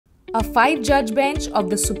A 5-judge bench of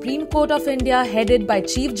the Supreme Court of India, headed by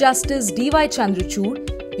Chief Justice DY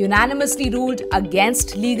Chandrachud, unanimously ruled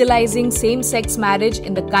against legalizing same-sex marriage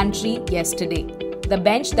in the country yesterday. The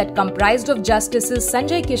bench, that comprised of Justices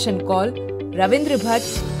Sanjay Kishan Kaul, Ravindra Bhatt,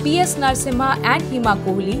 P.S. Narasimha and Hima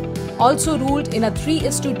Kohli, also ruled in a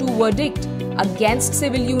 3:2 verdict against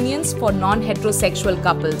civil unions for non-heterosexual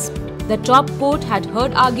couples. The top court had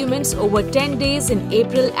heard arguments over 10 days in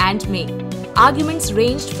April and May. Arguments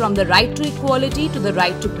ranged from the right to equality to the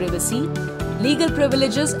right to privacy, legal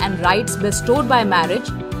privileges and rights bestowed by marriage,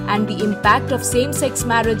 and the impact of same-sex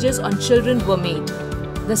marriages on children were made.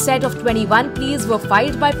 The set of 21 pleas were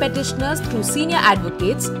filed by petitioners through senior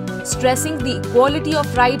advocates, stressing the equality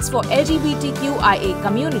of rights for LGBTQIA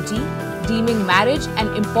community, deeming marriage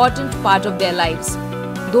an important part of their lives.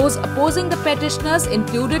 Those opposing the petitioners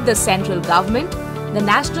included the central government, the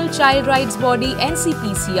National Child Rights Body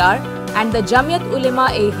NCPCR, and the Jamiat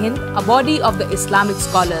Ulema-e-Hind, a body of the Islamic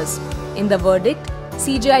scholars. In the verdict,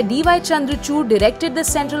 CJI DY Chandrachud directed the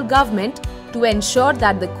central government to ensure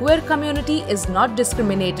that the queer community is not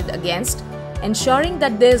discriminated against, ensuring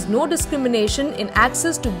that there is no discrimination in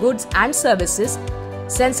access to goods and services,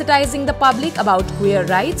 sensitizing the public about queer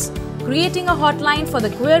rights, creating a hotline for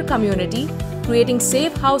the queer community, creating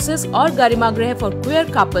safe houses or Garima Greh for queer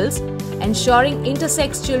couples, ensuring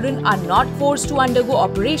intersex children are not forced to undergo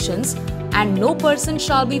operations, and no person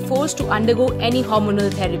shall be forced to undergo any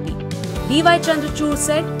hormonal therapy. DY Chandrachud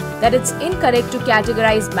said that it's incorrect to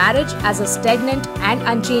categorize marriage as a stagnant and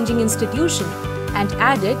unchanging institution, and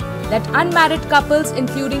added that unmarried couples,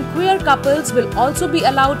 including queer couples, will also be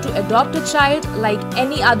allowed to adopt a child like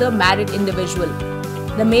any other married individual.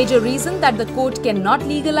 The major reason that the court cannot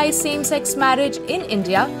legalize same-sex marriage in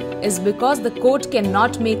India is because the court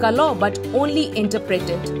cannot make a law but only interpret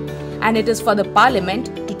it, and it is for the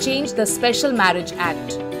Parliament to change the Special Marriage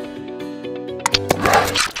Act.